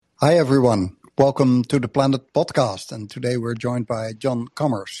Hi, everyone. Welcome to the Planet Podcast. And today we're joined by John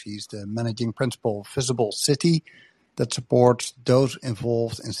Commerce. He's the managing principal of Visible City that supports those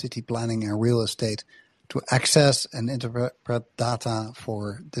involved in city planning and real estate to access and interpret data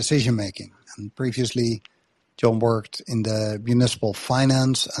for decision making. And previously, John worked in the municipal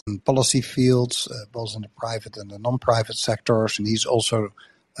finance and policy fields, both in the private and the non-private sectors. And he's also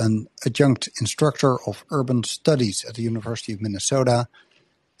an adjunct instructor of urban studies at the University of Minnesota.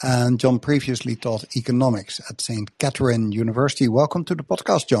 And John previously taught economics at St. Catherine University. Welcome to the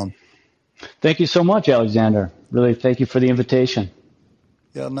podcast, John. Thank you so much, Alexander. Really, thank you for the invitation.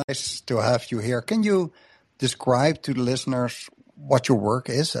 Yeah, nice to have you here. Can you describe to the listeners what your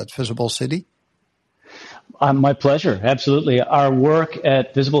work is at Visible City? My pleasure. Absolutely. Our work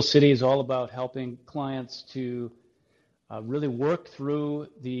at Visible City is all about helping clients to really work through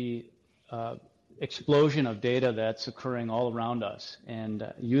the explosion of data that's occurring all around us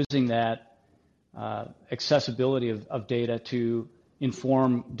and using that accessibility of data to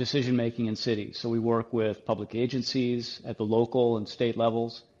inform decision making in cities. So we work with public agencies at the local and state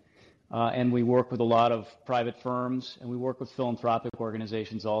levels, and we work with a lot of private firms, and we work with philanthropic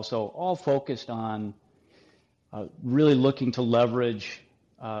organizations also, all focused on really looking to leverage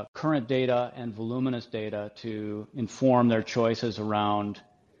current data and voluminous data to inform their choices around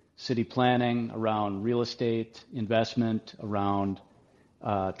city planning, around real estate investment, around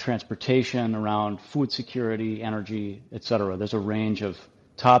transportation, around food security, energy, et cetera. There's a range of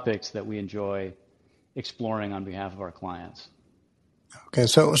topics that we enjoy exploring on behalf of our clients. Okay,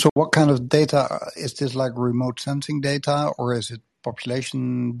 so what kind of data? Is this like remote sensing data, or is it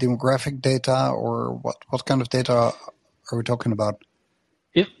population demographic data, or what kind of data are we talking about?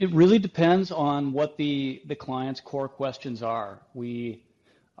 It really depends on what the client's core questions are. We're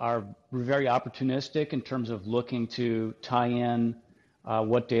very opportunistic in terms of looking to tie in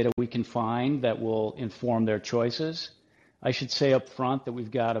what data we can find that will inform their choices. I should say up front that we've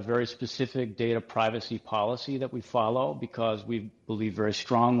got a very specific data privacy policy that we follow because we believe very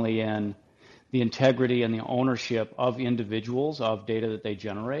strongly in the integrity and the ownership of individuals of data that they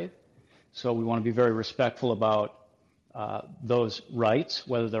generate. So we want to be very respectful about those rights,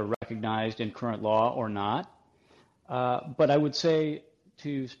 whether they're recognized in current law or not. But I would say,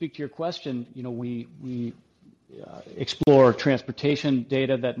 to speak to your question, we explore transportation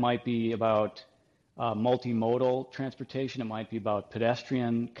data that might be about multimodal transportation. It might be about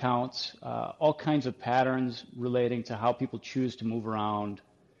pedestrian counts, all kinds of patterns relating to how people choose to move around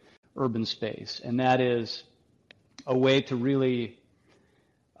urban space. And that is a way to really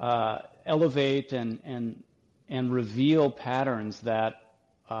elevate and reveal patterns that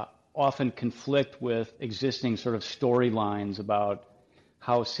often conflict with existing sort of storylines about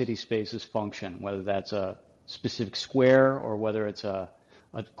how city spaces function, whether that's a specific square or whether it's a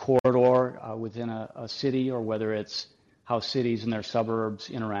corridor within a city or whether it's how cities and their suburbs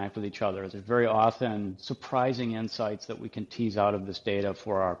interact with each other. There's very often surprising insights that we can tease out of this data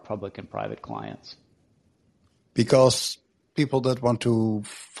for our public and private clients. Because people that want to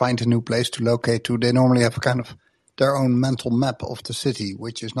find a new place to locate to, they normally have kind of their own mental map of the city,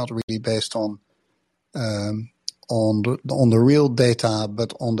 which is not really based on the real data,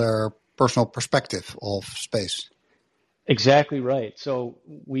 but on their personal perspective of space. Exactly right. So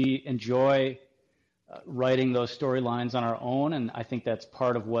we enjoy writing those storylines on our own, and I think that's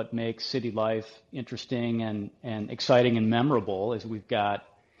part of what makes city life interesting and exciting and memorable is we've got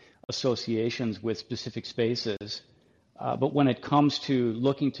associations with specific spaces. But when it comes to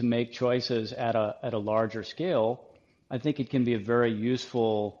looking to make choices at a larger scale, I think it can be a very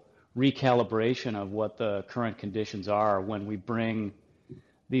useful recalibration of what the current conditions are when we bring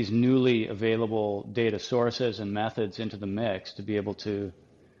these newly available data sources and methods into the mix to be able to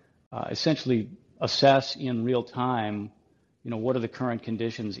essentially assess in real time, what are the current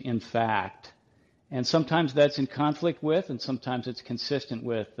conditions in fact. And sometimes that's in conflict with, and sometimes it's consistent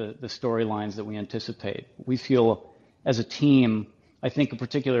with the storylines that we anticipate. We feel as a team, I think, a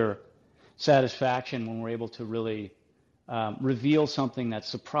particular satisfaction when we're able to really reveal something that's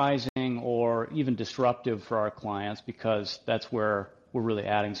surprising or even disruptive for our clients, because that's where we're really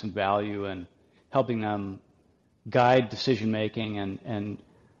adding some value and helping them guide decision making and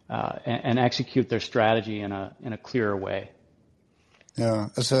execute their strategy in a clearer way. Yeah,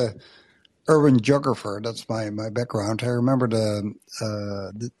 as a urban geographer, that's my background. I remember the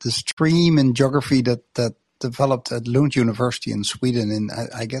stream in geography that developed at Lund University in Sweden in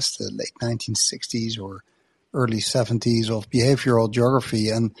I guess the late 1960s or early 70s of behavioral geography,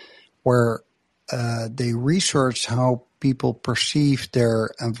 and where they researched how people perceive their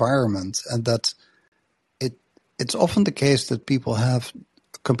environment, and that it's often the case that people have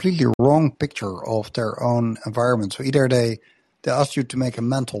completely wrong picture of their own environment. So either they asked you to make a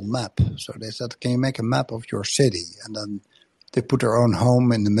mental map. So they said, can you make a map of your city? And then they put their own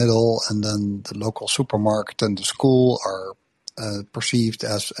home in the middle, and then the local supermarket and the school are perceived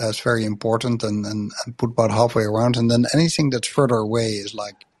as very important and put about halfway around. And then anything that's further away is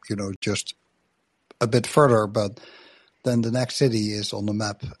like, just a bit further, but then the next city is on the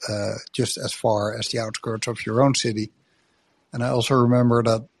map just as far as the outskirts of your own city. And I also remember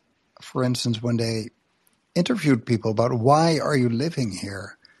that, for instance, when they interviewed people about why are you living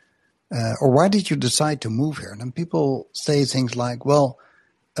here, or why did you decide to move here? And then people say things like, well,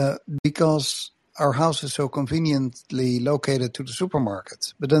 because our house is so conveniently located to the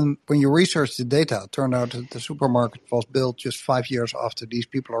supermarket. But then when you research the data, it turned out that the supermarket was built just 5 years after these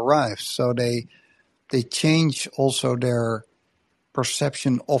people arrived. So they change also their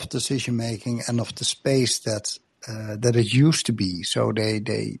perception of decision making and of the space that it used to be. So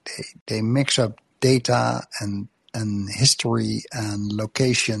they mix up data and history and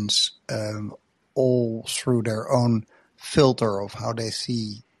locations all through their own filter of how they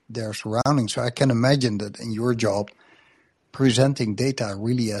see their surroundings. So I can imagine that in your job, presenting data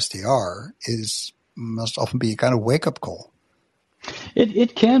really as they are must often be a kind of wake-up call.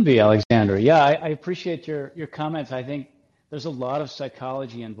 It can be, Alexander. Yeah, I appreciate your comments. I think there's a lot of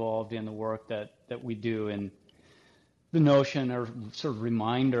psychology involved in the work that we do, and the notion or sort of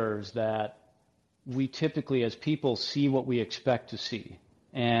reminders that we typically as people see what we expect to see,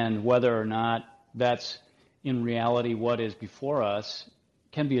 and whether or not that's in reality what is before us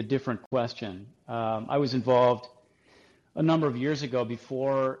can be a different question. I was involved a number of years ago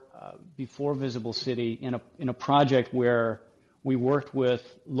before Visible City in a project where we worked with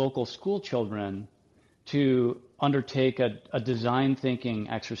local school children to undertake a design thinking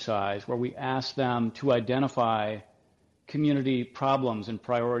exercise where we asked them to identify community problems and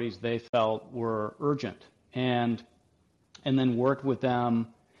priorities they felt were urgent, and then worked with them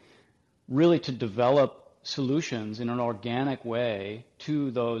really to develop solutions in an organic way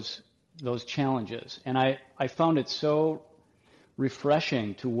to those challenges. And I found it so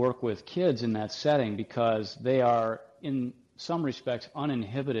refreshing to work with kids in that setting because they are in some respects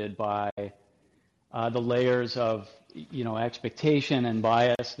uninhibited by the layers of expectation and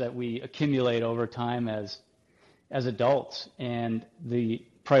bias that we accumulate over time as adults. And the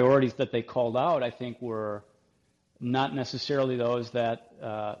priorities that they called out, I think, were not necessarily those that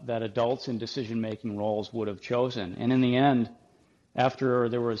adults in decision-making roles would have chosen. And in the end, after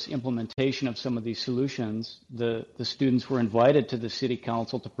there was implementation of some of these solutions, the students were invited to the city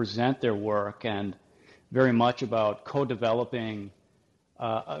council to present their work, and very much about co-developing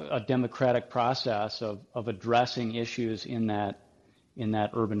a democratic process of addressing issues in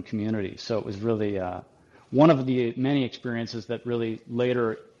that urban community. So it was really one of the many experiences that really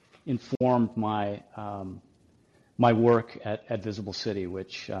later informed my work at Visible City,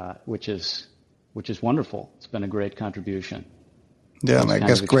 which is wonderful. It's been a great contribution. Yeah, and I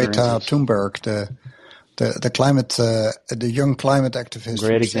guess Greta Thunberg, the climate, the young climate activist,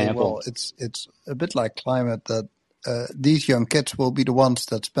 great example. Well, it's a bit like climate that these young kids will be the ones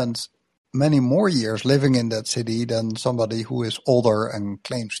that spend many more years living in that city than somebody who is older and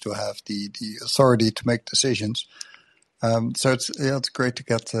claims to have the authority to make decisions. So it's great to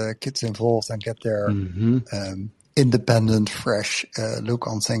get kids involved and get their independent, fresh look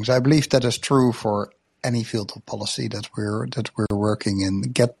on things. I believe that is true for any field of policy that we're working in.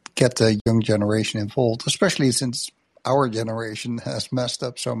 Get the young generation involved, especially since our generation has messed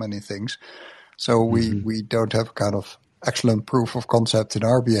up so many things. So we don't have kind of excellent proof of concept in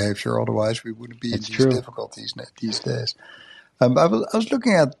our behavior. Otherwise, we wouldn't be in these difficulties these days. I was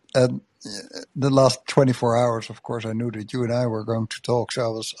looking at the last 24 hours. Of course, I knew that you and I were going to talk, so I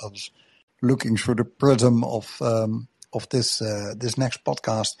was looking through the prism of this next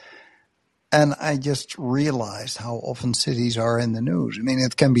podcast. And I just realized how often cities are in the news. I mean,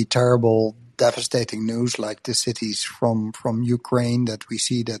 it can be terrible, devastating news like the cities from Ukraine that we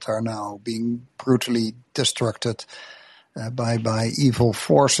see that are now being brutally destructed by evil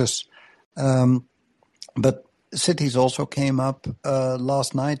forces. But cities also came up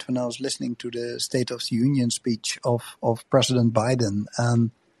last night when I was listening to the State of the Union speech of President Biden.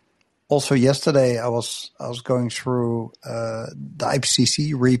 And also yesterday, I was going through the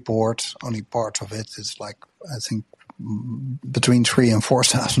IPCC report. Only part of it is like, I think, between 3,000 and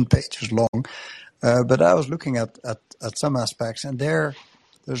 4,000 pages long. But I was looking at some aspects, and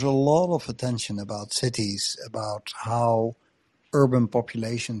there's a lot of attention about cities, about how urban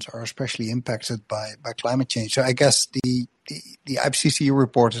populations are especially impacted by climate change. So I guess the IPCC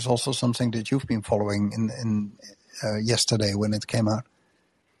report is also something that you've been following in yesterday when it came out.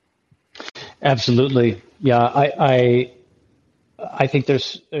 Absolutely. Yeah, I think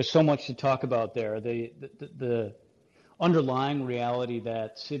there's so much to talk about there. The underlying reality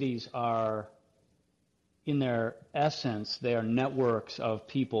that cities are, in their essence, they are networks of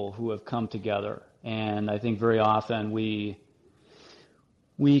people who have come together. And I think very often we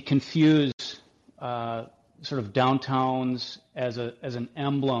confuse uh, sort of downtowns as an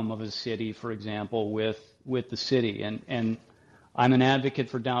emblem of a city, for example, with the city. And I'm an advocate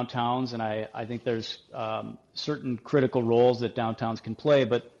for downtowns, and I think there's certain critical roles that downtowns can play,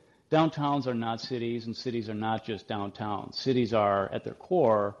 but downtowns are not cities, and cities are not just downtowns. Cities are, at their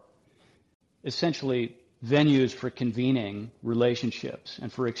core, essentially venues for convening relationships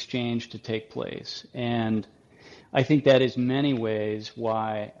and for exchange to take place. And I think that is many ways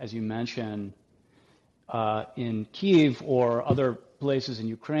why, as you mentioned, in Kyiv or other places in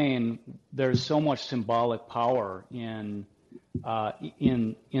Ukraine, there's so much symbolic power in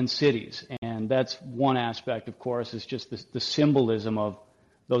cities, and that's one aspect. Of course, is just the symbolism of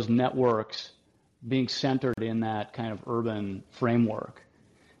those networks being centered in that kind of urban framework.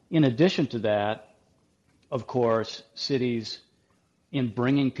 In addition to that, of course, cities, in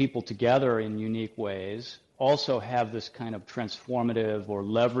bringing people together in unique ways, also have this kind of transformative or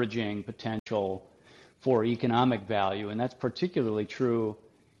leveraging potential for economic value. And that's particularly true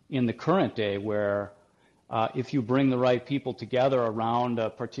in the current day, where if you bring the right people together around a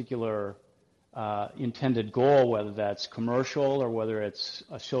particular intended goal, whether that's commercial or whether it's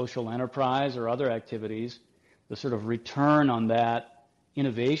a social enterprise or other activities, the sort of return on that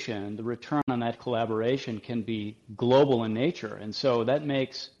innovation, the return on that collaboration can be global in nature. And so that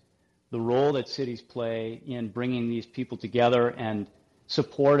makes the role that cities play in bringing these people together and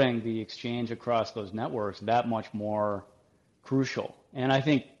supporting the exchange across those networks that much more crucial. And I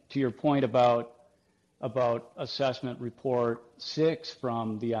think, to your point about assessment report 6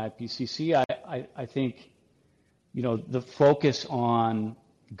 from the IPCC, I think, the focus on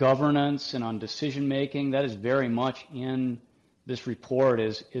governance and on decision making, that is very much in this report,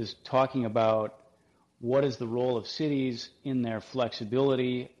 is talking about what is the role of cities in their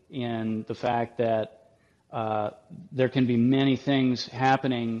flexibility, in the fact that there can be many things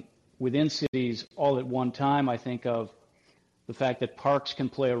happening within cities all at one time. I think of the fact that parks can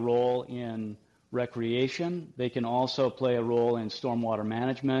play a role in recreation. They can also play a role in stormwater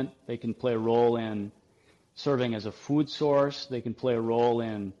management. They can play a role in serving as a food source. They can play a role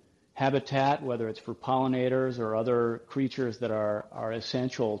in habitat, whether it's for pollinators or other creatures that are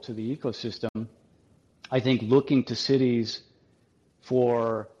essential to the ecosystem. I think looking to cities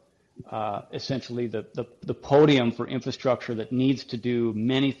for essentially the podium for infrastructure that needs to do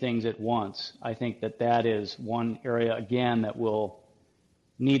many things at once, I think that is one area, again, that will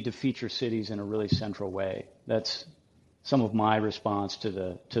need to feature cities in a really central way. That's some of my response to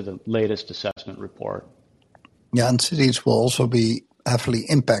the latest assessment report. Yeah, and cities will also be heavily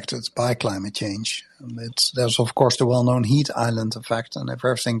impacted by climate change. There's of course the well-known heat island effect, and if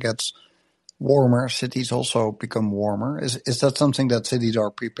everything gets warmer, cities also become warmer. Is that something that cities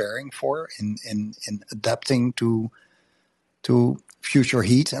are preparing for in adapting to future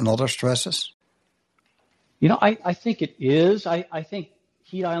heat and other stresses? I think it is. I think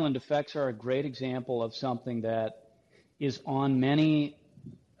heat island effects are a great example of something that is on the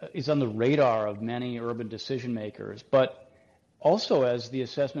radar of many urban decision makers. But also, as the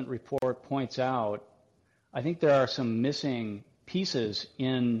assessment report points out, I think there are some missing pieces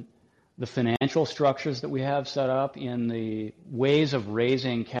in the financial structures that we have set up, in the ways of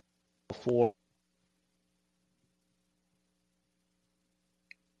raising capital for.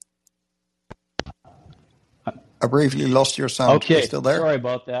 I briefly lost your sound. Okay, Are you still there? Sorry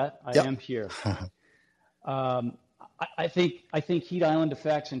about that. I Yep. am here. I think heat island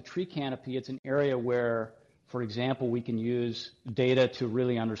effects and tree canopy, it's an area where, for example, we can use data to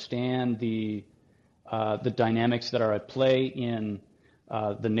really understand the dynamics that are at play in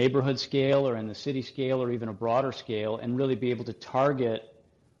the neighborhood scale or in the city scale or even a broader scale, and really be able to target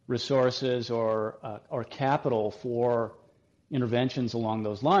resources or capital for interventions along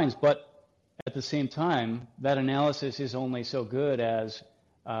those lines. But at the same time, that analysis is only so good as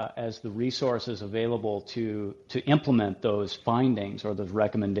the resources available to implement those findings or those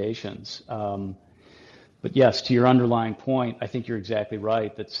recommendations. But yes, to your underlying point, I think you're exactly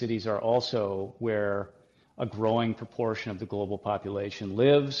right that cities are also where a growing proportion of the global population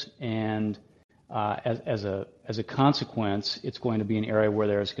lives, and as a consequence, it's going to be an area where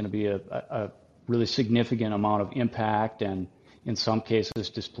there's going to be a really significant amount of impact and, in some cases,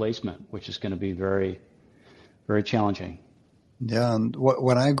 displacement, which is going to be very, very challenging. Yeah, and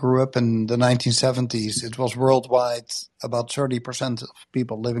when I grew up in the 1970s, it was worldwide about 30% of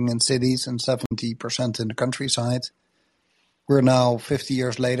people living in cities and 70% in the countryside. We're now 50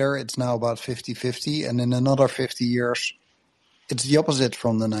 years later, it's now about 50-50, and in another 50 years, it's the opposite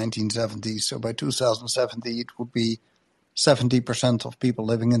from the 1970s. So by 2070, it would be 70% of people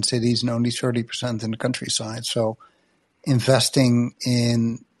living in cities and only 30% in the countryside. So investing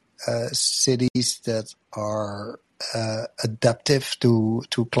in cities that are adaptive to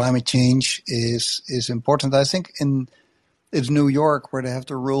climate change is important. I think it's New York where they have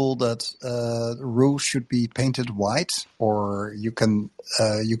the rule that roofs should be painted white, or you can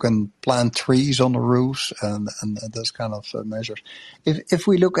plant trees on the roofs and those kind of measures. If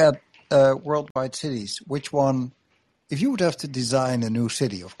we look at worldwide cities, which one? If you would have to design a new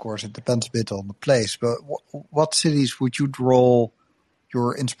city, of course, it depends a bit on the place, but what cities would you draw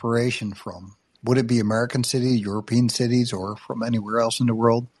your inspiration from? Would it be American cities, European cities, or from anywhere else in the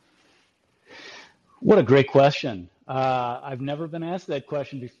world? What a great question. I've never been asked that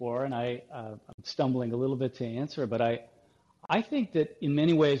question before, and I'm stumbling a little bit to answer, but I think that in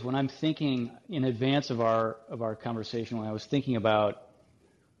many ways, when I'm thinking in advance of our conversation, when I was thinking about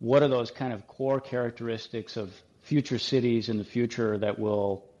what are those kind of core characteristics of future cities in the future that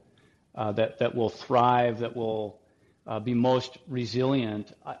will that will thrive, that will be most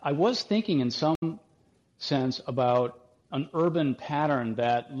resilient, I was thinking in some sense about an urban pattern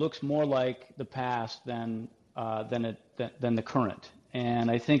that looks more like the past than the current.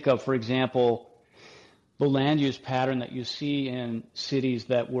 And I think of, for example, the land use pattern that you see in cities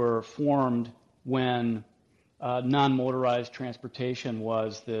that were formed when non-motorized transportation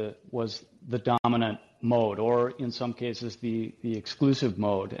was the dominant mode, or in some cases the exclusive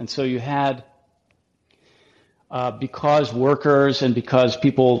mode. And so you had, because workers and because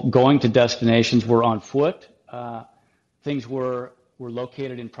people going to destinations were on foot, things were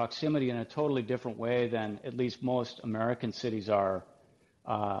located in proximity in a totally different way than at least most American cities are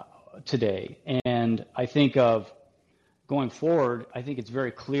today. And I think of going forward, I think it's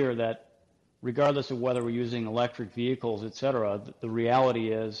very clear that regardless of whether we're using electric vehicles, et cetera, the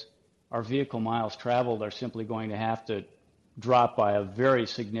reality is our vehicle miles traveled are simply going to have to drop by a very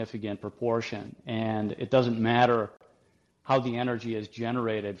significant proportion. And it doesn't matter how the energy is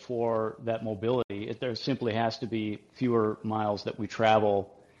generated for that mobility. There simply has to be fewer miles that we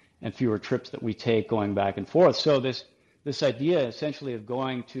travel and fewer trips that we take going back and forth. So this idea essentially of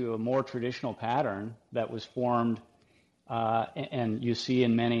going to a more traditional pattern that was formed, and you see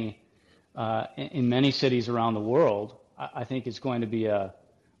in many cities around the world, I think is going to be a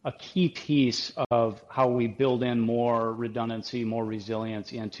key piece of how we build in more redundancy, more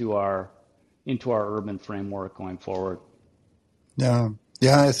resilience into our urban framework going forward. Yeah,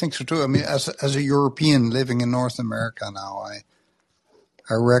 I think so too. I mean, as a European living in North America now, I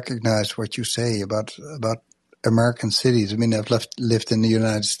recognize what you say about American cities. I mean, I've lived in the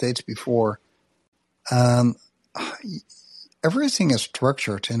United States before. Everything is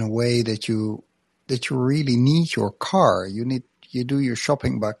structured in a way that you really need your car. You do your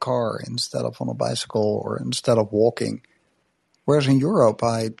shopping by car instead of on a bicycle or instead of walking. Whereas in Europe,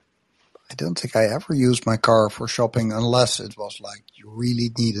 I don't think I ever used my car for shopping unless it was like you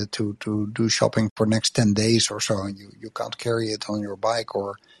really needed to do shopping for next 10 days or so, and you can't carry it on your bike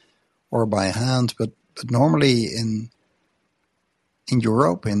or by hand. But normally in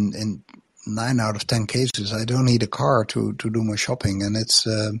Europe, in 9 out of 10 cases, I don't need a car to do my shopping, and it's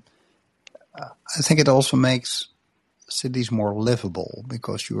I think it also makes cities more livable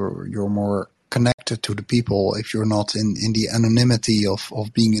because you're more connected to the people if you're not in the anonymity of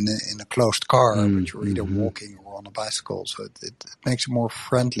being in a closed car, but you're either walking or on a bicycle. So it makes it more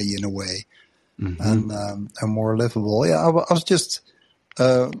friendly in a way, and more livable. Yeah, I was just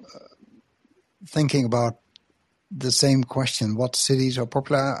thinking about the same question: what cities are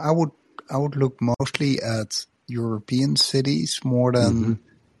popular? I would look mostly at European cities more than.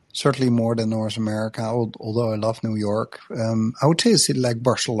 Certainly more than North America, although I love New York. I would say a city like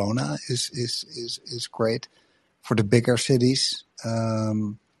Barcelona is great for the bigger cities.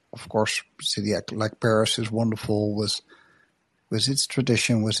 Of course, a city like Paris is wonderful with its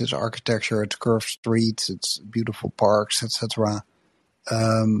tradition, with its architecture, its curved streets, its beautiful parks, etc.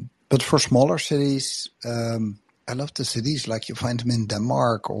 But for smaller cities, I love the cities like you find them in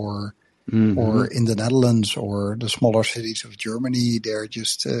Denmark or in the Netherlands or the smaller cities of Germany. They're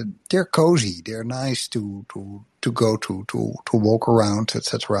just they're cozy. They're nice to go to walk around,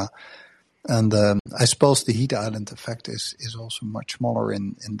 etc. And I suppose the heat island effect is also much smaller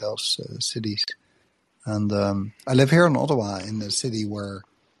in those cities. And I live here in Ottawa, in a city where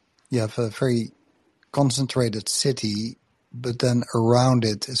you have a very concentrated city but then around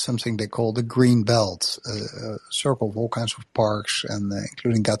it is something they call the Green Belt, a circle of all kinds of parks, and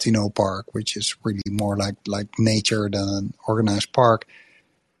including Gatineau Park, which is really more like nature than an organized park.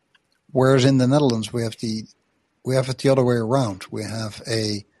 Whereas in the Netherlands, we have it the other way around. We have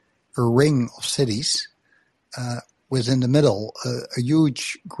a ring of cities with in the middle a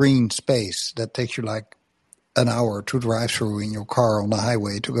huge green space that takes you like an hour to drive through in your car on the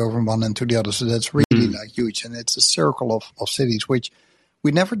highway to go from one end to the other. So that's really like huge. And it's a circle of cities, which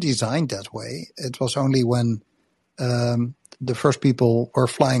we never designed that way. It was only when the first people were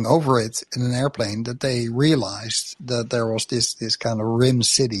flying over it in an airplane that they realized that there was this kind of rim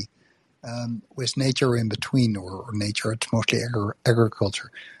city with nature in between, or nature, it's mostly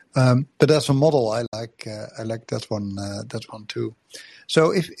agriculture. But as a model, I like that one too.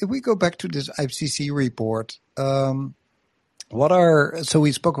 So if we go back to this IPCC report, so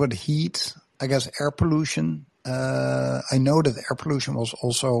we spoke about heat, I guess air pollution. I know that air pollution was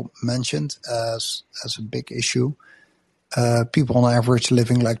also mentioned as a big issue. People on average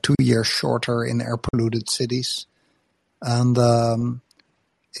living like 2 years shorter in air polluted cities. And I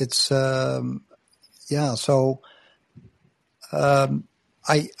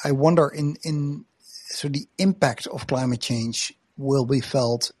wonder so the impact of climate change will be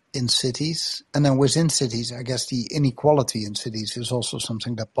felt in cities, and then within cities, I guess the inequality in cities is also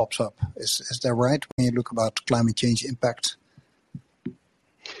something that pops up. Is that right when you look about climate change impact?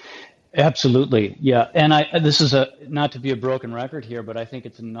 Absolutely, yeah. And this is not to be a broken record here, but I think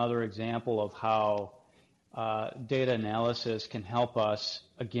it's another example of how data analysis can help us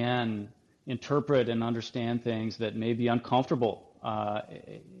again interpret and understand things that may be uncomfortable.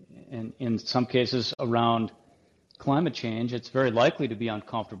 In some cases around climate change, it's very likely to be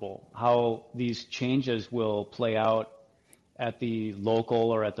uncomfortable. How these changes will play out at the local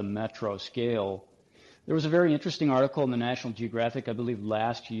or at the metro scale. There was a very interesting article in the National Geographic, I believe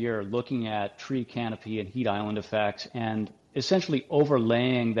last year, looking at tree canopy and heat island effects and essentially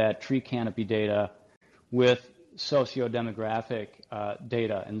overlaying that tree canopy data with socio-demographic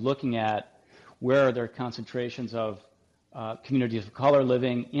data and looking at where are there concentrations of communities of color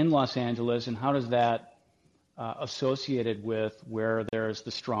living in Los Angeles, and how does that associated with where there's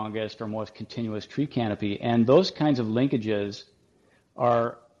the strongest or most continuous tree canopy. And those kinds of linkages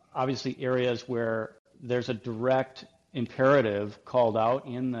are obviously areas where there's a direct imperative called out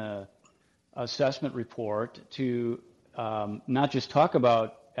in the assessment report to not just talk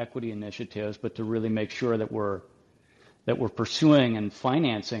about equity initiatives, but to really make sure that we're pursuing and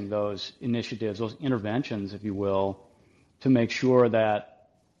financing those initiatives, those interventions, if you will, to make sure that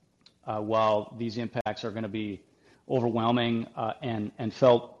while these impacts are going to be overwhelming and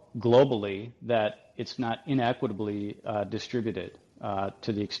felt globally, that it's not inequitably distributed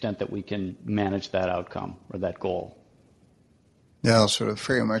to the extent that we can manage that outcome or that goal. Yeah, sort of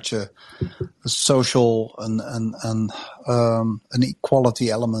very much a social and an equality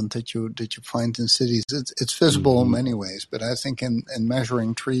element that you find in cities. It's visible in many ways, but I think in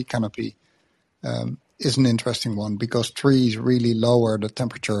measuring tree canopy is an interesting one, because trees really lower the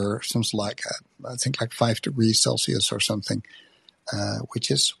temperature, seems like I think like 5 degrees Celsius or something,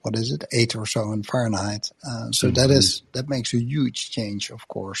 which is, what is it, 8 or so in Fahrenheit. So that makes a huge change. Of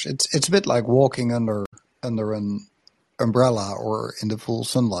course, it's a bit like walking under an umbrella or in the full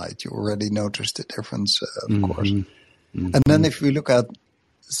sunlight. You already notice the difference, of course. And then if we look at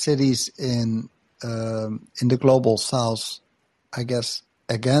cities in the global south, I guess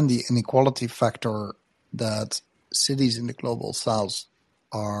again the inequality factor, that cities in the global south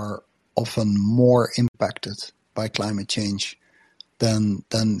are often more impacted by climate change than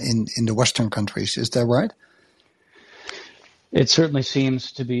in the Western countries. Is that right? It certainly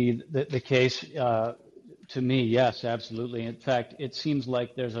seems to be the case to me. Yes, absolutely. In fact, it seems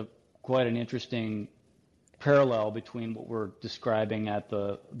like there's quite an interesting parallel between what we're describing at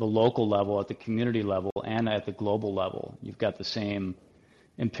the local level, at the community level, and at the global level. You've got the same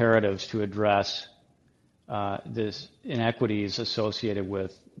imperatives to address this inequities associated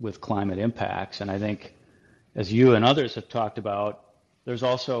with climate impacts. And I think, as you and others have talked about, there's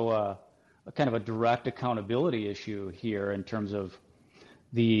also a kind of a direct accountability issue here in terms of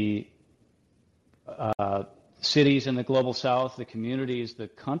the cities in the global south, the communities, the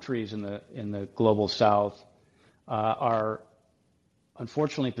countries in the global south are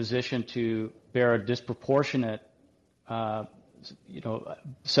unfortunately positioned to bear a disproportionate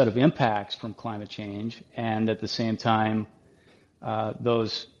set of impacts from climate change, and at the same time,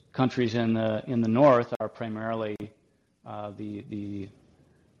 those countries in the north are primarily the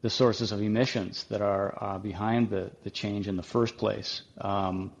sources of emissions that are behind the change in the first place.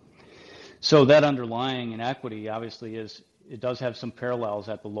 So that underlying inequity obviously is it does have some parallels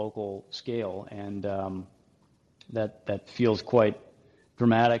at the local scale, and that feels quite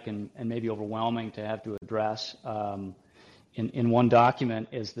dramatic and maybe overwhelming to have to address in one document,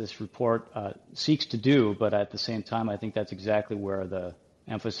 as this report seeks to do. But at the same time, I think that's exactly where the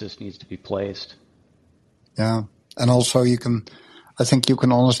emphasis needs to be placed. Yeah, and also I think you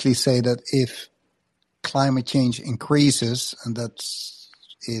can honestly say that if climate change increases, and that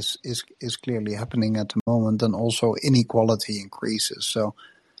is clearly happening at the moment, then also inequality increases. So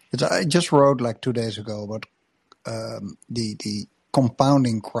I just wrote like 2 days ago about the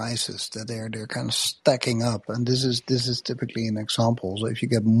compounding crisis, that they're kind of stacking up, and this is typically an example. So if you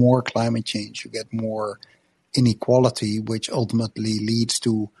get more climate change, you get more inequality, which ultimately leads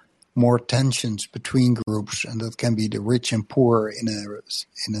to more tensions between groups, and that can be the rich and poor in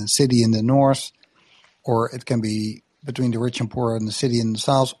a city in the north, or it can be between the rich and poor in the city in the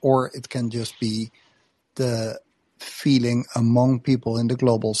south, or it can just be the feeling among people in the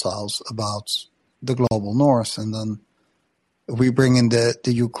global south about the global north. And then if we bring in the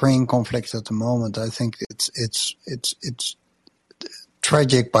Ukraine conflict at the moment, I think it's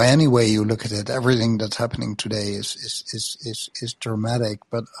tragic by any way you look at it. Everything that's happening today is dramatic,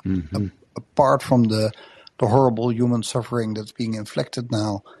 but apart from the horrible human suffering that's being inflicted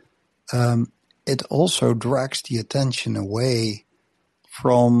now, it also drags the attention away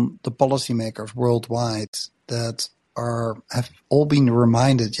from the policymakers worldwide that have all been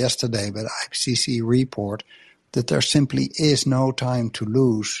reminded yesterday by the IPCC report that there simply is no time to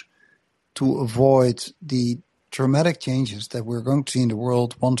lose to avoid the dramatic changes that we're going to see in the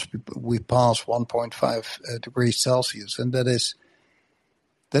world once we pass 1.5 degrees Celsius, and that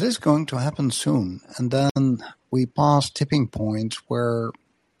is going to happen soon. And then we pass tipping points where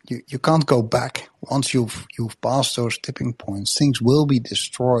you can't go back. Once you've passed those tipping points, things will be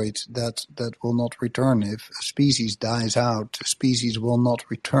destroyed that will not return. If a species dies out, a species will not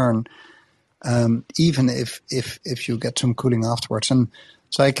return, even if you get some cooling afterwards. And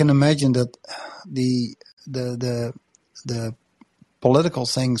so I can imagine that the political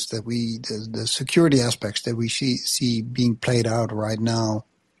things that the security aspects that we see being played out right now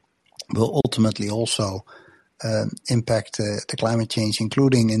will ultimately also impact the climate change,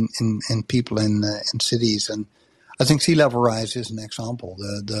 including in people in cities. And I think sea level rise is an example.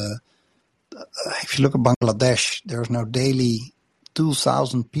 If you look at Bangladesh, there's now daily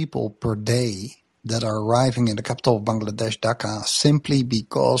 2,000 people per day that are arriving in the capital of Bangladesh, Dhaka, simply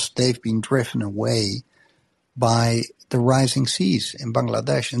because they've been driven away by the rising seas in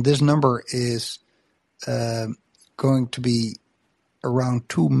Bangladesh. And this number is going to be around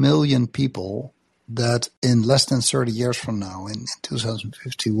 2 million people that in less than 30 years from now, in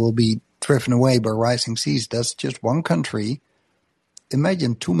 2050, will be driven away by rising seas. That's just one country.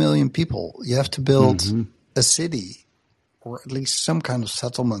 Imagine 2 million people. You have to build a city, or at least some kind of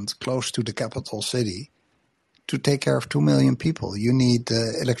settlement close to the capital city, to take care of 2 million people. You need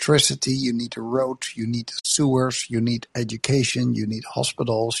electricity, you need a road, you need sewers, you need education, you need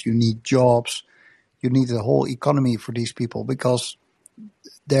hospitals, you need jobs, you need a whole economy for these people, because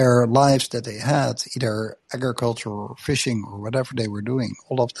their lives that they had, either agriculture or fishing or whatever they were doing,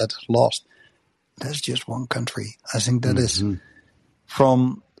 all of that is lost. That's just one country. I think that is,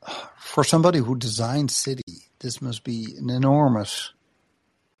 for somebody who designs city, this must be an enormous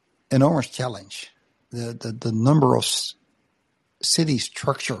challenge. The number of city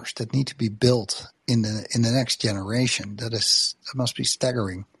structures that need to be built in the next generation, that must be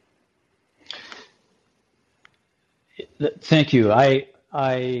staggering. Thank you. I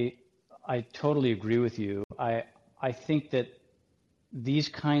totally agree with you. I think that these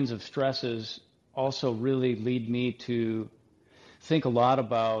kinds of stresses also really lead me to think a lot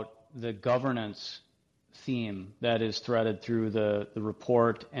about the governance theme that is threaded through the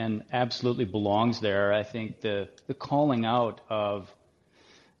report and absolutely belongs there. I think the calling out of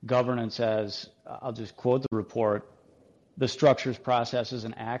governance as, I'll just quote the report, the structures, processes,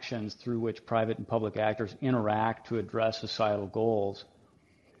 and actions through which private and public actors interact to address societal goals.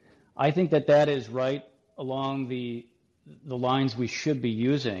 I think that is right along the lines we should be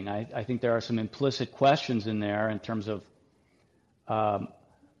using. I think there are some implicit questions in there in terms of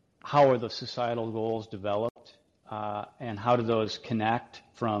how are the societal goals developed, and how do those connect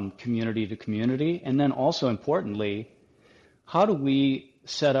from community to community? And then also importantly, how do we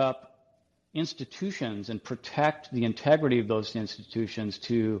set up institutions and protect the integrity of those institutions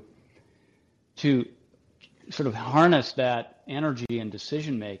to sort of harness that energy in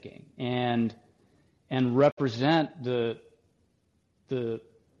decision making and represent the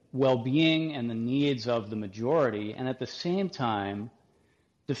well-being and the needs of the majority, and at the same time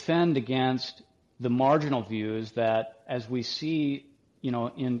defend against the marginal views that, as we see,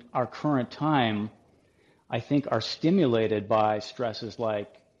 in our current time, I think are stimulated by stresses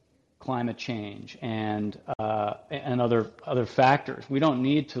like climate change and other factors. We don't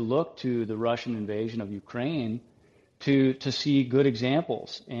need to look to the Russian invasion of Ukraine to see good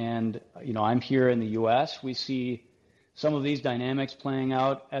examples. And I'm here in the U.S. We see some of these dynamics playing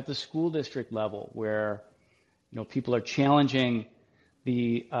out at the school district level, where people are challenging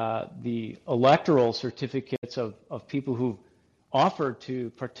the electoral certificates of people who've offered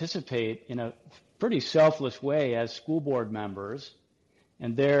to participate in a pretty selfless way as school board members,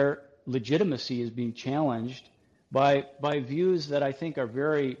 and their legitimacy is being challenged by views that I think are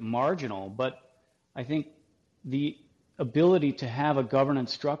very marginal. But I think the ability to have a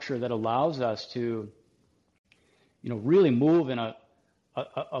governance structure that allows us to really move in a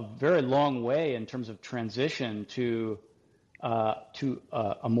very long way in terms of transition to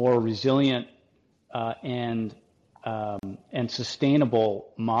a more resilient and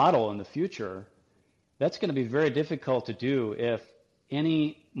sustainable model in the future. That's going to be very difficult to do if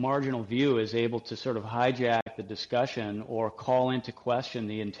any marginal view is able to sort of hijack the discussion or call into question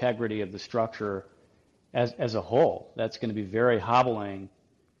the integrity of the structure as a whole. That's going to be very hobbling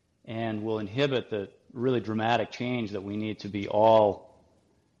and will inhibit the really dramatic change that we need to be all,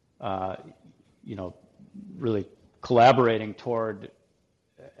 really collaborating toward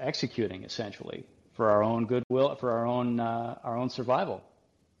executing, essentially, for our own goodwill, for our own survival.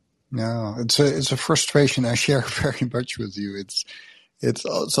 No, it's a frustration I share very much with you. It's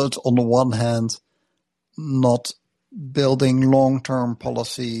on the one hand not building long-term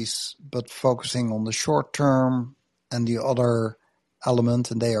policies, but focusing on the short term, and the other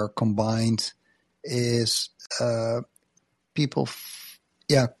element, and they are combined, is people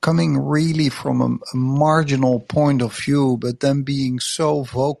coming really from a marginal point of view, but then being so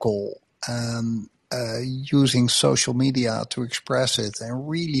vocal and using social media to express it, and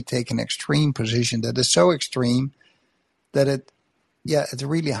really take an extreme position that is so extreme that it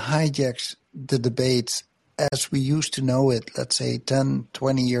really hijacks the debate as we used to know it, let's say 10,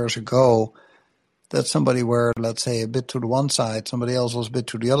 20 years ago, that somebody were, let's say, a bit to the one side, somebody else was a bit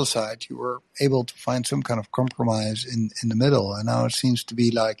to the other side. You were able to find some kind of compromise in the middle. And now it seems to be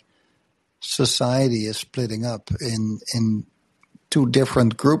like society is splitting up in two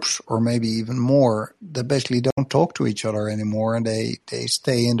different groups, or maybe even more, that basically don't talk to each other anymore, and they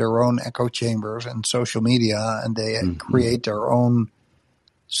stay in their own echo chambers and social media, and they create their own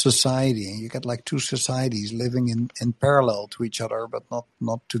society. And you get like two societies living in parallel to each other, but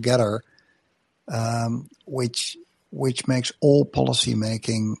not together, which makes all policy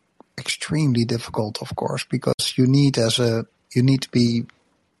making extremely difficult, of course, because you need to be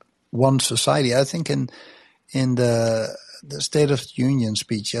one society. I think in the State of the Union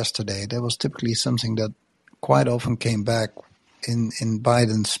speech yesterday, there was typically something that quite often came back in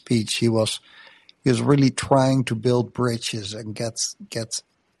Biden's speech. He was really trying to build bridges and get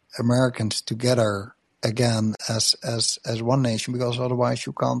Americans together again as one nation, because otherwise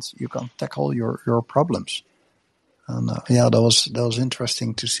you can't tackle your problems. And that was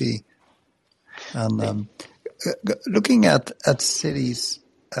interesting to see. And looking at cities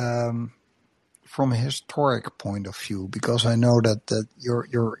from a historic point of view, because I know that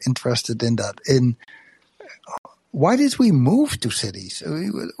you're interested in that. Why did we move to cities?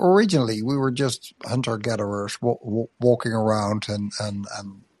 Originally, we were just hunter-gatherers walking around and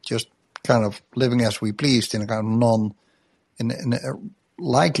just kind of living as we pleased in a kind of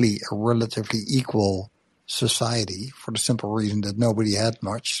likely a relatively equal society, for the simple reason that nobody had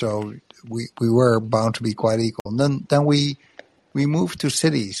much. So we were bound to be quite equal. And then we moved to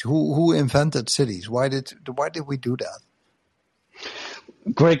cities. Who invented cities? Why did we do that?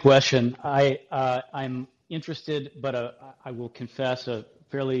 Great question. I'm interested, but I will confess, a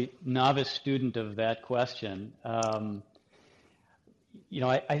fairly novice student of that question. I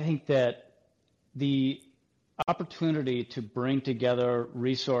think that the opportunity to bring together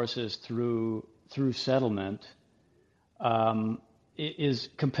resources through settlement is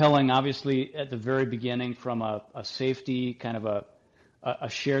compelling, obviously, at the very beginning from a safety, kind of a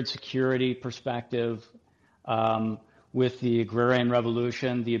shared security perspective. With the agrarian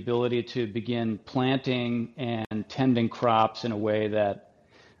revolution, the ability to begin planting and tending crops in a way that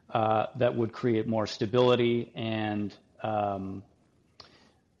would create more stability and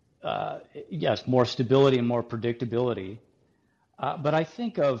more stability and more predictability. But I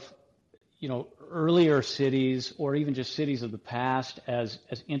think of earlier cities, or even just cities of the past, as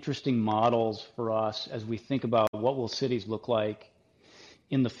interesting models for us as we think about what will cities look like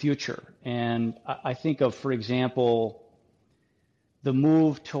in the future. And I think of, for example, the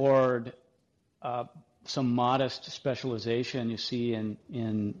move toward some modest specialization. You see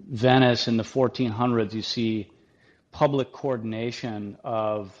in Venice in the 1400s, you see public coordination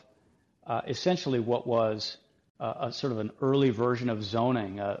of essentially what was a sort of an early version of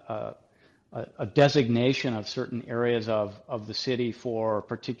zoning, a designation of certain areas of the city for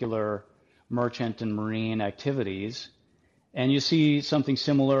particular merchant and marine activities. And you see something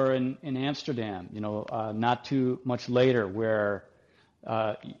similar in Amsterdam, not too much later, where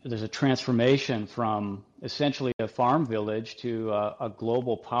there's a transformation from essentially a farm village to a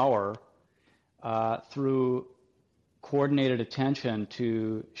global power through coordinated attention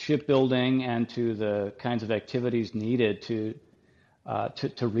to shipbuilding and to the kinds of activities needed to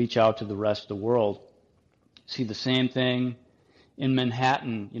reach out to the rest of the world. See the same thing in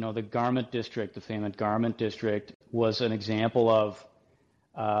Manhattan. The garment district, the famous garment district, was an example of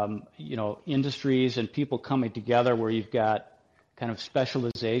industries and people coming together where you've got kind of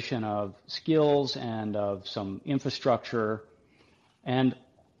specialization of skills and of some infrastructure. And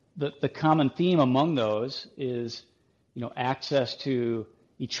the common theme among those is, access to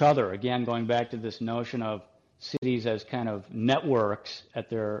each other. Again, going back to this notion of cities as kind of networks at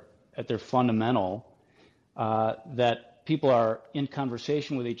their fundamental, that people are in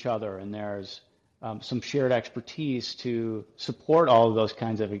conversation with each other, and there's some shared expertise to support all of those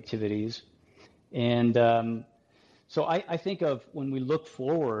kinds of activities. And so I think of when we look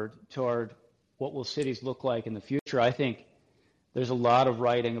forward toward what will cities look like in the future, I think there's a lot of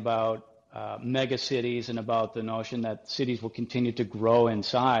writing about mega cities and about the notion that cities will continue to grow in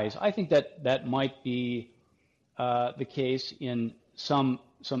size. I think that might be the case in some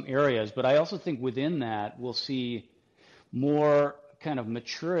areas, but I also think within that we'll see more kind of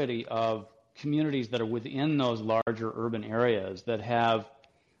maturity of communities that are within those larger urban areas that have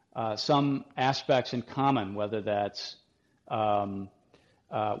some aspects in common, whether that's a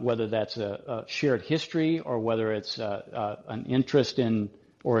shared history, or whether it's an interest in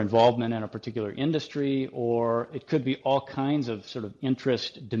or involvement in a particular industry, or it could be all kinds of sort of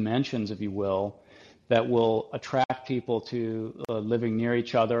interest dimensions, if you will, that will attract people to living near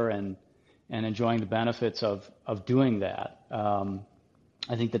each other and enjoying the benefits of doing that.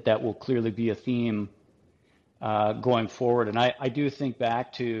 I think that will clearly be a theme going forward. And I do think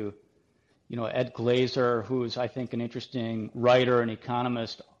back to, Ed Glaeser, who's, I think, an interesting writer and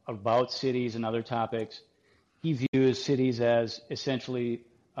economist about cities and other topics. He views cities as essentially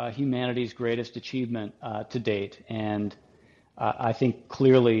humanity's greatest achievement to date. And I think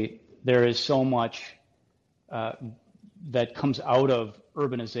clearly there is so much that comes out of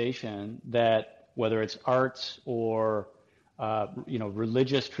urbanization, that whether it's arts or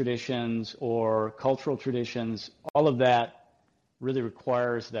religious traditions or cultural traditions, all of that really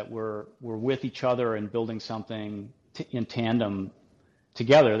requires that we're with each other and building something in tandem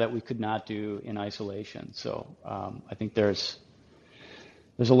together that we could not do in isolation. So I think there's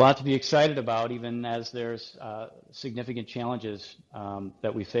a lot to be excited about, even as there's significant challenges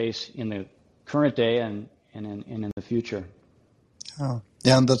that we face in the current day and in the future. Oh.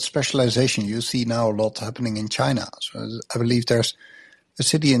 Yeah, and that specialization you see now a lot happening in China. So I believe there's a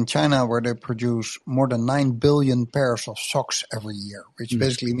city in China where they produce more than 9 billion pairs of socks every year, which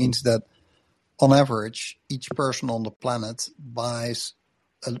basically means that on average, each person on the planet buys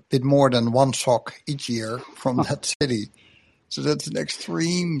a bit more than one sock each year from that city. So that's an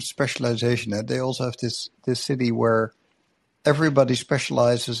extreme specialization. And they also have this city where everybody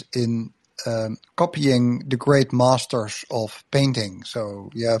specializes in copying the great masters of painting.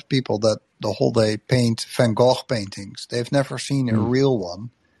 So you have people that the whole day paint Van Gogh paintings. They've never seen a real one.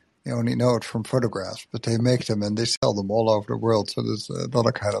 You only know it from photographs, but they make them and they sell them all over the world. So there's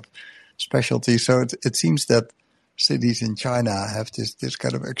another kind of specialty. So it seems that cities in China have this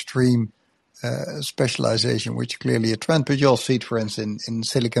kind of extreme specialization, which is clearly a trend. But you'll see it, for instance, in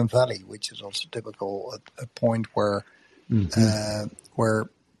Silicon Valley, which is also typical, a point where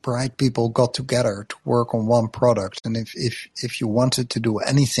bright people got together to work on one product. And if you wanted to do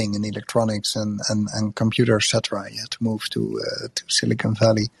anything in electronics and computers, etc., you had to move to Silicon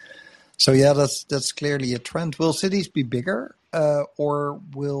Valley. So yeah, that's clearly a trend. Will cities be bigger, or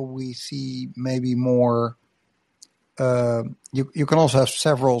will we see maybe more? You can also have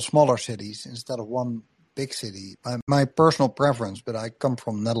several smaller cities instead of one big city. My personal preference, but I come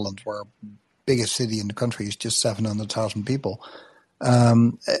from the Netherlands, where the biggest city in the country is just 700,000 people.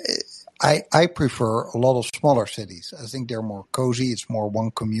 I prefer a lot of smaller cities. I think they're more cozy. It's more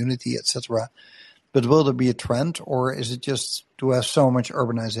one community, etc. But will there be a trend, or is it just to have so much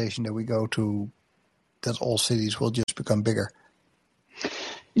urbanization that we go to that all cities will just become bigger?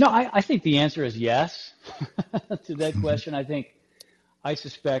 I think the answer is yes to that question. I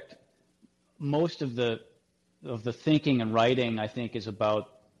suspect most of the thinking and writing, I think, is about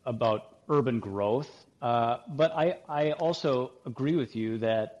urban growth. But I also agree with you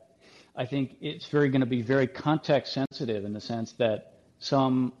that I think it's going to be very context sensitive in the sense that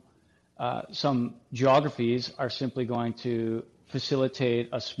some geographies are simply going to facilitate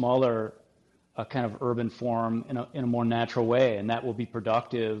a smaller kind of urban form in a more natural way, and that will be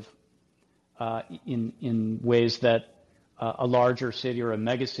productive in ways that a larger city or a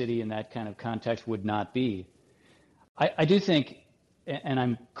mega city in that kind of context would not be. I do think, and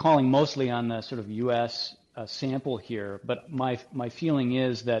I'm calling mostly on the sort of U.S. Sample here, but my feeling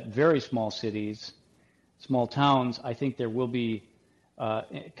is that very small cities, small towns, I think there will be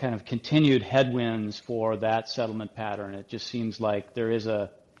kind of continued headwinds for that settlement pattern. It just seems like there is a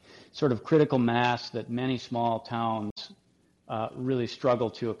sort of critical mass that many small towns really struggle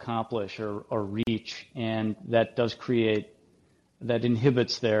to accomplish or reach, and that does create, that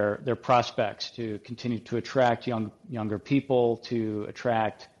inhibits their prospects to continue to attract younger people, to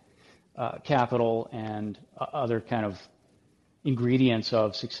attract capital and other kind of ingredients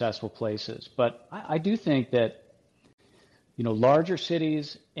of successful places. But I do think that, you know, larger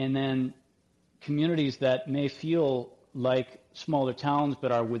cities and then communities that may feel like smaller towns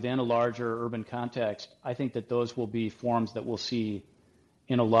but are within a larger urban context, I think that those will be forms that we'll see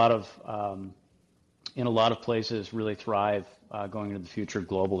in a lot of places really thrive going into the future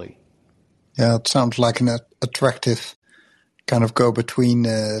globally. Yeah, it sounds like an attractive kind of go-between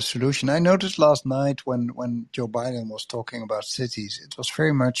solution. I noticed last night when Joe Biden was talking about cities, it was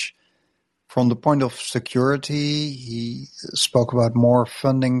very much from the point of security. He spoke about more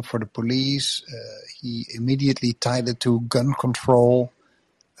funding for the police. He immediately tied it to gun control.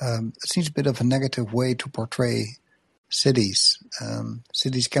 It seems a bit of a negative way to portray cities.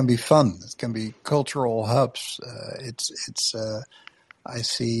 Cities can be fun. It can be cultural hubs. I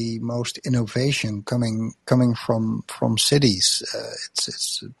see most innovation coming from cities.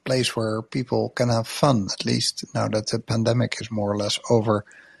 It's a place where people can have fun, at least now that the pandemic is more or less over.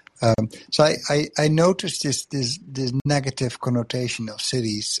 So I noticed this negative connotation of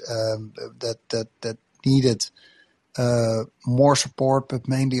cities that needed more support, but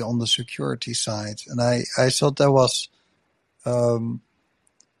mainly on the security side. And I thought that was, I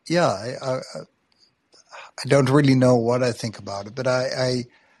don't really know what I think about it, but I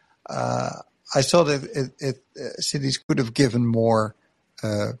thought cities could have given more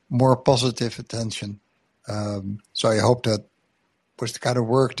positive attention. So I hope that was the kind of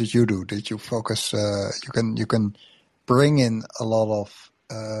work that you do, that you focus. You can bring in a lot of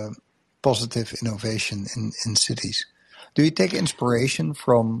positive innovation in cities. Do you take inspiration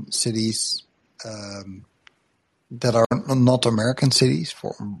from cities that are not American cities,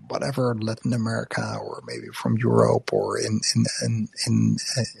 from whatever, Latin America or maybe from Europe or in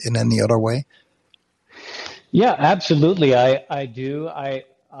any other way? Yeah, absolutely. I do.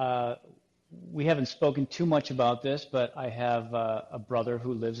 We haven't spoken too much about this, but I have a brother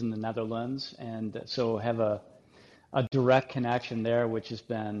who lives in the Netherlands, and so have a direct connection there, which has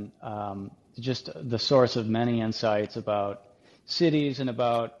been just the source of many insights about cities and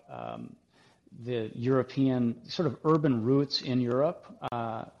about the European sort of urban roots in Europe.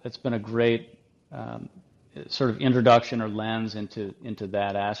 It's been a great sort of introduction or lens into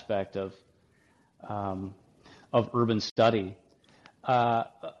that aspect of urban study.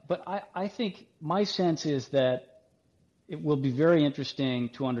 But I think my sense is that it will be very interesting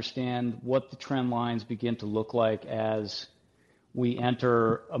to understand what the trend lines begin to look like as we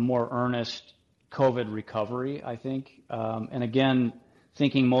enter a more earnest COVID recovery, I think. And again,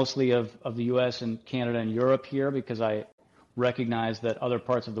 thinking mostly of the U.S. and Canada and Europe here, because I recognize that other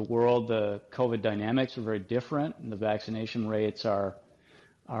parts of the world, the COVID dynamics are very different, and the vaccination rates are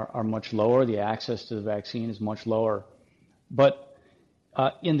much lower. The access to the vaccine is much lower. But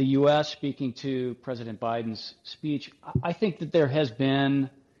in the U.S., speaking to President Biden's speech, I think that there has been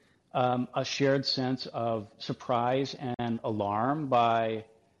a shared sense of surprise and alarm by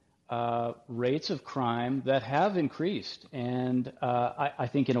rates of crime that have increased, and I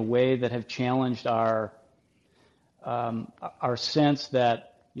think in a way that have challenged our sense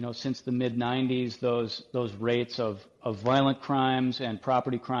that, you know, since the mid-90s, those rates of violent crimes and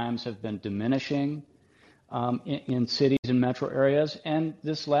property crimes have been diminishing in cities and metro areas, and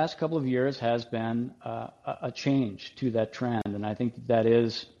this last couple of years has been a change to that trend, and I think that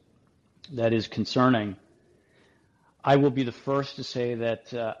is concerning. I will be the first to say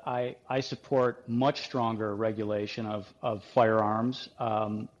that I support much stronger regulation of firearms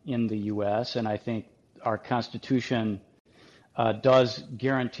in the U.S., and I think our Constitution does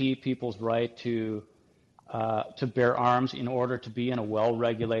guarantee people's right to to bear arms in order to be in a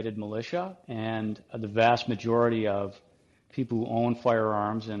well-regulated militia, and the vast majority of people who own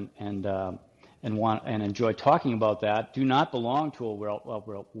firearms and want and enjoy talking about that do not belong to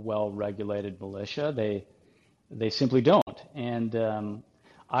a well-regulated militia. They simply don't, and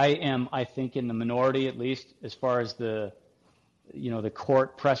I think, in the minority, at least as far as the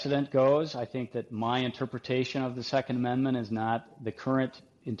court precedent goes. I think that my interpretation of the Second Amendment is not the current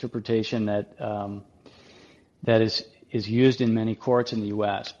interpretation that is used in many courts in the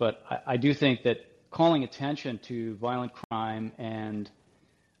U.S. But I do think that calling attention to violent crime and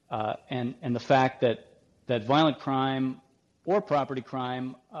the fact that violent crime or property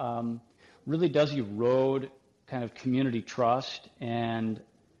crime really does erode kind of community trust, and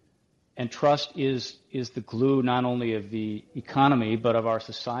trust is the glue not only of the economy but of our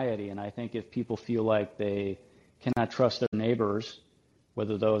society. And I think if people feel like they cannot trust their neighbors,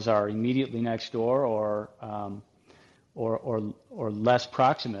 whether those are immediately next door or less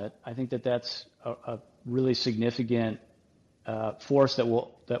proximate, I think that that's a really significant force that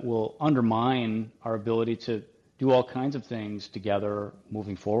will undermine our ability to do all kinds of things together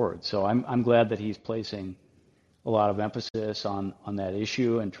moving forward. So I'm glad that he's placing a lot of emphasis on that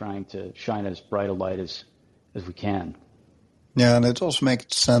issue and trying to shine as bright a light as we can. Yeah, and it also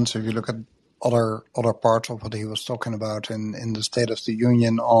makes sense if you look at other parts of what he was talking about in the State of the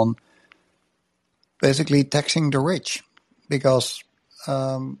Union on basically taxing the rich, because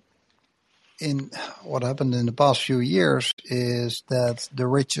in what happened in the past few years is that the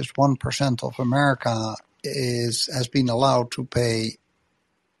richest 1% of America has been allowed to pay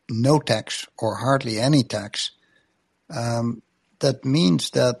no tax or hardly any tax. That means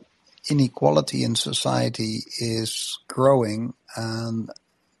that inequality in society is growing, and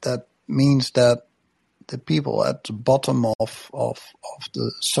that means that the people at the bottom of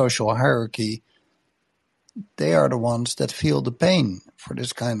the social hierarchy, they are the ones that feel the pain for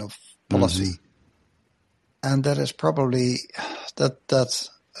this kind of policy. Mm-hmm. And that is probably that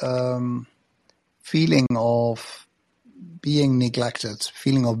feeling of being neglected,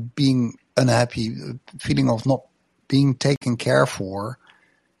 feeling of being unhappy, feeling of not being taken care for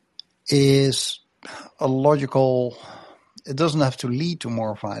is a logical. It doesn't have to lead to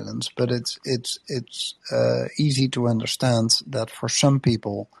more violence, but it's easy to understand that for some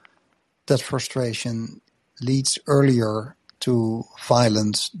people, that frustration leads earlier to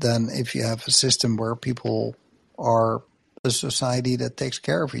violence than if you have a system where people are a society that takes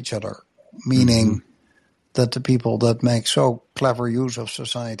care of each other, meaning that the people that make so clever use of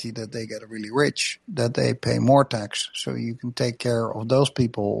society that they get really rich, that they pay more tax so you can take care of those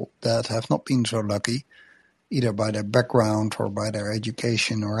people that have not been so lucky, either by their background or by their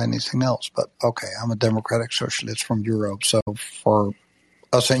education or anything else. But okay, I'm a democratic socialist from Europe, so for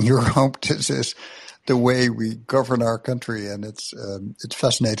us in Europe, this is the way we govern our country, and it's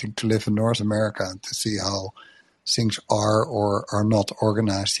fascinating to live in North America and to see how things are or are not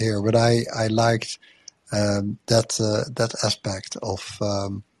organized here. But I liked that aspect of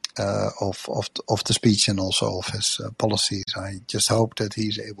the speech and also of his policies. I just hope that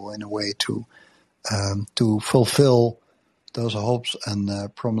he's able, in a way, to fulfill those hopes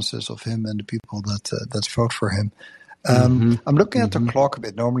and promises of him and the people that vote for him. I'm looking at the clock a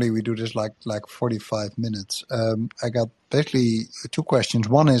bit. Normally we do this like 45 minutes. I got basically two questions.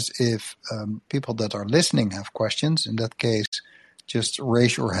 One is if people that are listening have questions. In that case, just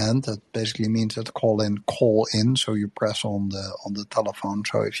raise your hand. That basically means that call in. So you press on the telephone.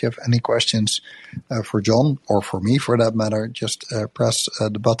 So if you have any questions for John or for me, for that matter, just press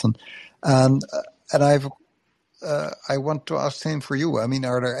the button. And I want to ask the same for you. I mean,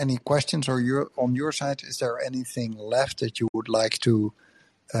 are there any questions, or on your side, is there anything left that you would like to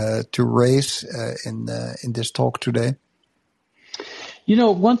raise in this talk today? You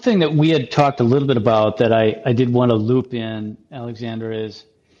know, one thing that we had talked a little bit about that I did want to loop in, Alexander, is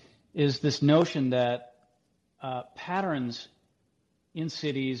this notion that patterns in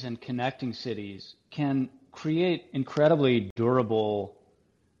cities and connecting cities can create incredibly durable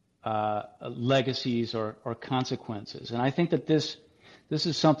legacies or consequences. And I think that this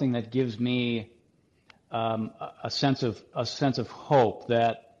is something that gives me a sense of hope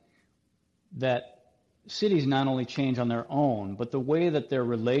that cities not only change on their own, but the way that their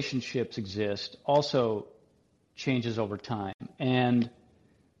relationships exist also changes over time. And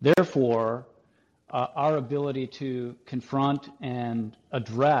therefore, our ability to confront and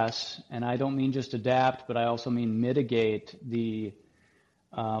address, and I don't mean just adapt, but I also mean mitigate the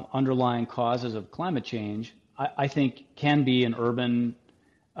underlying causes of climate change, I think can be an urban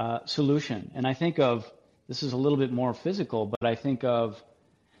solution. And I think of, this is a little bit more physical, but I think of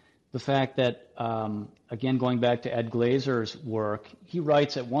the fact that, again, going back to Ed Glazer's work, he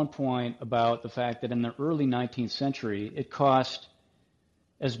writes at one point about the fact that in the early 19th century, it cost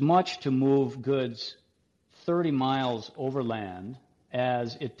as much to move goods 30 miles overland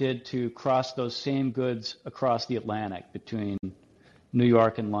as it did to cross those same goods across the Atlantic between New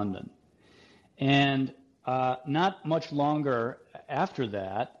York and London. And not much longer after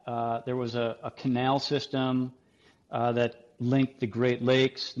that, there was a canal system that linked the Great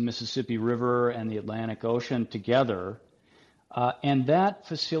Lakes, the Mississippi River, and the Atlantic Ocean together. And that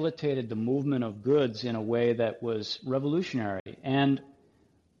facilitated the movement of goods in a way that was revolutionary. And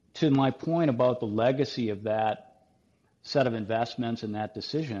to my point about the legacy of that set of investments and that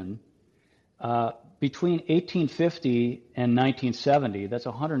decision, between 1850 and 1970, that's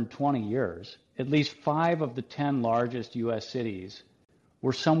 120 years, at least 5 of the 10 largest U.S. cities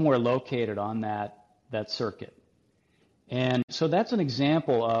were somewhere located on that circuit. And so that's an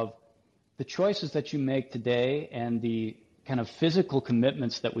example of the choices that you make today and the kind of physical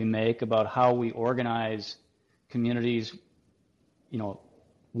commitments that we make about how we organize communities,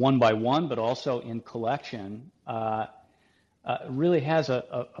 one by one, but also in collection, really has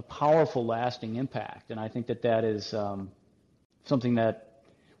a powerful, lasting impact. And I think that is something that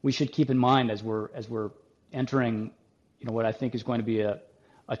we should keep in mind as we're entering, what I think is going to be a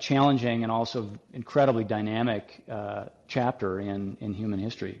challenging and also incredibly dynamic chapter in human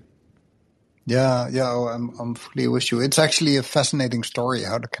history. Yeah, I'm fully with you. It's actually a fascinating story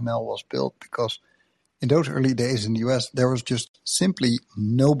how the canal was built, because in those early days in the US, there was just simply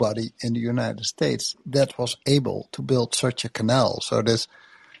nobody in the United States that was able to build such a canal. So this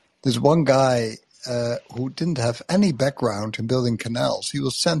one guy who didn't have any background in building canals, he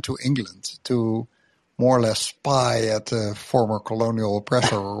was sent to England to more or less spy at the former colonial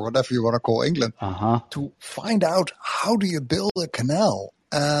oppressor or whatever you want to call England, to find out how do you build a canal.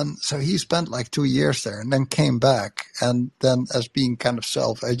 And so he spent like 2 years there and then came back, and then as being kind of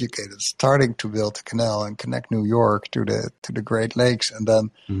self-educated, starting to build a canal and connect New York to the Great Lakes. And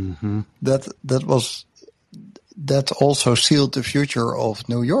then that also sealed the future of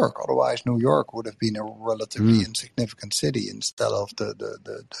New York. Otherwise, New York would have been a relatively insignificant city instead of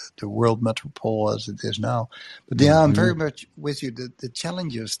the world metropole as it is now. But yeah, I'm very much with you. The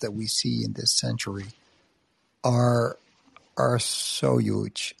challenges that we see in this century are so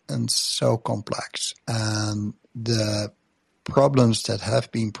huge and so complex, and the problems that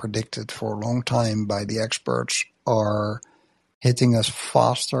have been predicted for a long time by the experts are hitting us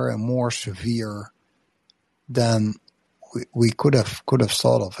faster and more severe than we could have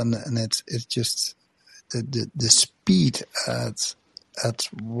thought of, and it's just the speed at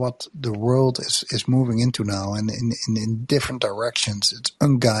what the world is moving into now, and in different directions. It's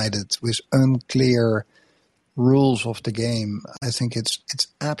unguided with unclear rules of the game. I think it's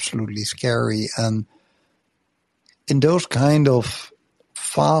absolutely scary, and in those kind of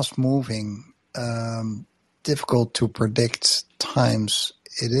fast-moving, difficult to predict times,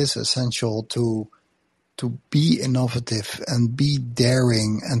 it is essential to be innovative and be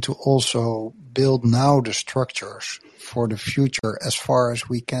daring, and to also build now the structures for the future as far as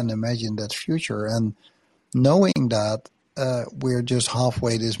we can imagine that future. And knowing that we're just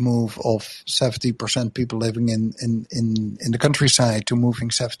halfway this move of 70% people living in the countryside to moving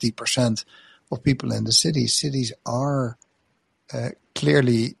 70% of people in the cities. Cities are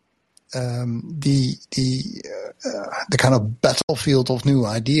clearly the kind of battlefield of new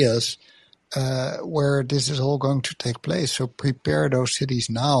ideas where this is all going to take place. So prepare those cities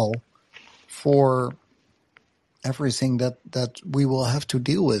now for everything that we will have to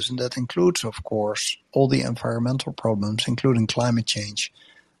deal with. And that includes, of course, all the environmental problems, including climate change.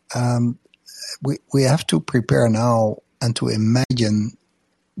 We have to prepare now and to imagine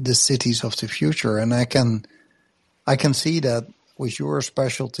the cities of the future. And I can see that with your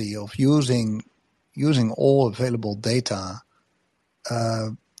specialty of using all available data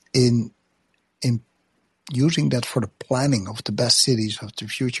in using that for the planning of the best cities of the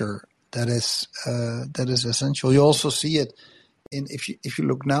future. That is essential. You also see it if you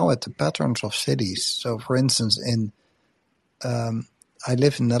look now at the patterns of cities. So, for instance, I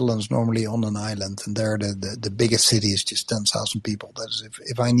live in the Netherlands normally on an island, and there the biggest city is just 10,000 people. That is,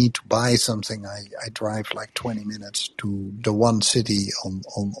 if I need to buy something, I drive like 20 minutes to the one city on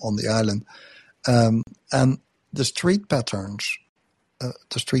the island, and the street pattern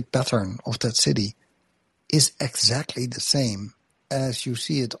of that city is exactly the same as you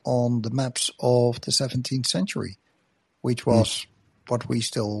see it on the maps of the 17th century, which was what we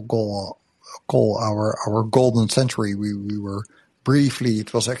still call our golden century. We were briefly,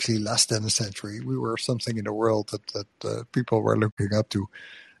 it was actually less than a century. We were something in the world that people were looking up to.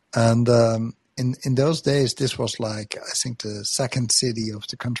 And in those days, this was like, I think, the second city of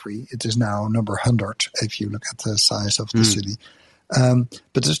the country. It is now number 100 if you look at the size of the city.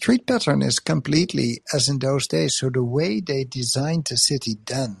 But the street pattern is completely as in those days. So the way they designed the city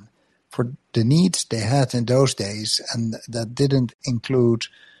then for the needs they had in those days, and that didn't include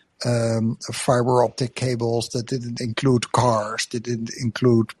fiber optic cables, that didn't include cars, that didn't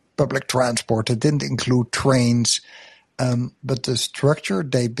include public transport, that didn't include trains. But the structure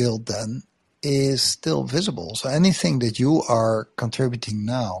they built then is still visible. So anything that you are contributing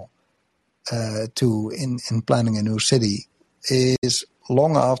now to in planning a new city is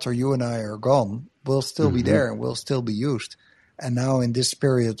long after you and I are gone, will still be there and will still be used. And now in this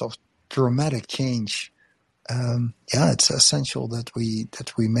period of dramatic change, it's essential that we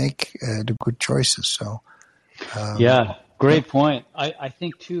make the good choices. So, great point. I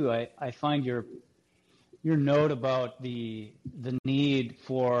think too. I find your note about the need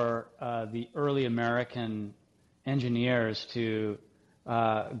for the early American engineers to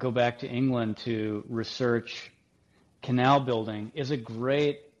go back to England to research canal building is a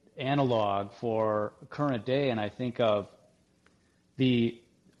great analog for current day. And I think of the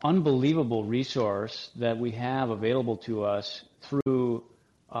unbelievable resource that we have available to us through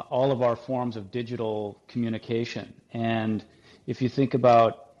all of our forms of digital communication. And if you think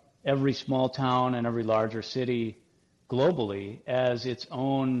about every small town and every larger city globally as its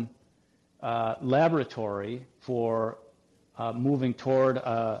own laboratory for moving toward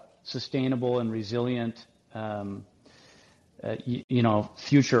a sustainable and resilient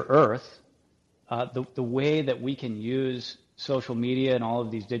future Earth, the way that we can use social media and all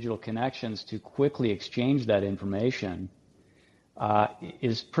of these digital connections to quickly exchange that information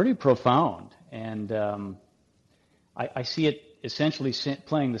is pretty profound. And I see it essentially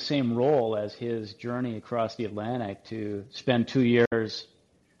playing the same role as his journey across the Atlantic to spend 2 years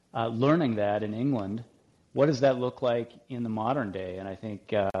learning that in England. What does that look like in the modern day? And I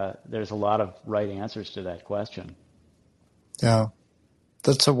think there's a lot of right answers to that question. Yeah,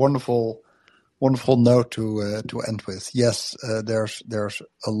 that's a wonderful note to end with. Yes, there's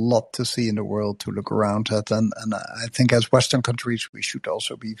a lot to see in the world to look around at, and I think as Western countries we should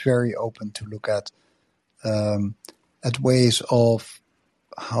also be very open to look at ways of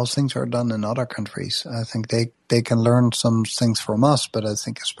how things are done in other countries. I think they can learn some things from us, but I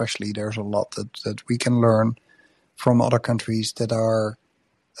think especially there's a lot that we can learn from other countries that are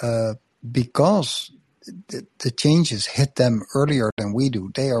because the changes hit them earlier than we do.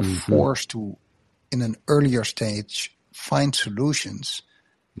 They are forced to, in an earlier stage, find solutions.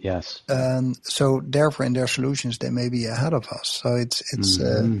 Yes. And so therefore in their solutions they may be ahead of us. So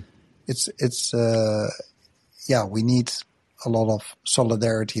we need a lot of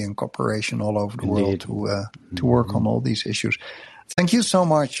solidarity and cooperation all over the world to work on all these issues. Thank you so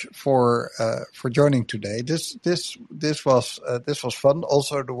much for joining today. This was fun.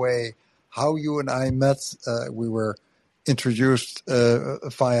 Also the way how you and I met, we were introduced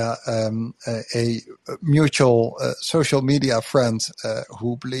via a mutual social media friend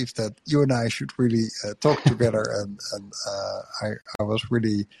who believed that you and I should really talk together, and I was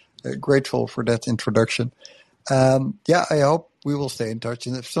really grateful for that introduction. I hope we will stay in touch,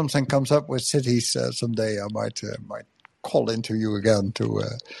 and if something comes up with cities someday, I might call into you again to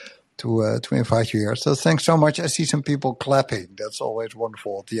invite you here. So thanks so much. I see some people clapping. That's always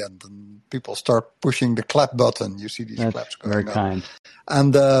wonderful at the end, and people start pushing the clap button. You see these claps going very kind.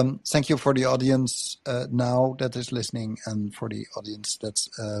 And thank you for the audience now that is listening, and for the audience that's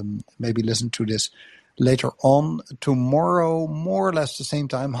maybe listen to this later on. Tomorrow, more or less the same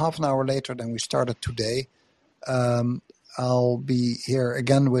time, half an hour later than we started today, I'll be here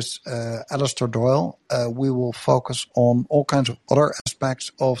again with Alistair Doyle. We will focus on all kinds of other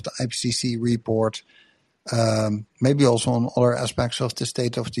aspects of the IPCC report, maybe also on other aspects of the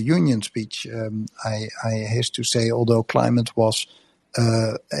State of the Union speech. I haste to say, although climate was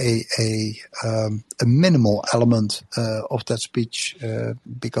a minimal element of that speech,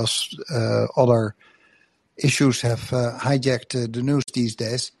 because other issues have hijacked the news these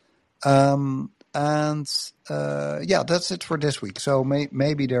days. That's it for this week. So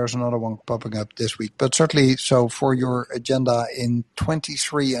maybe there's another one popping up this week, but certainly so for your agenda in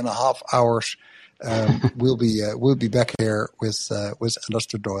 23 and a half hours, we'll be back here with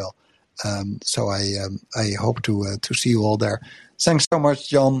Alistair Doyle. So I hope to see you all there. Thanks so much,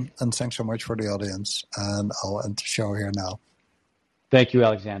 John, and thanks so much for the audience. And I'll end the show here now. Thank you,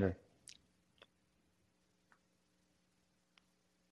 Alexander.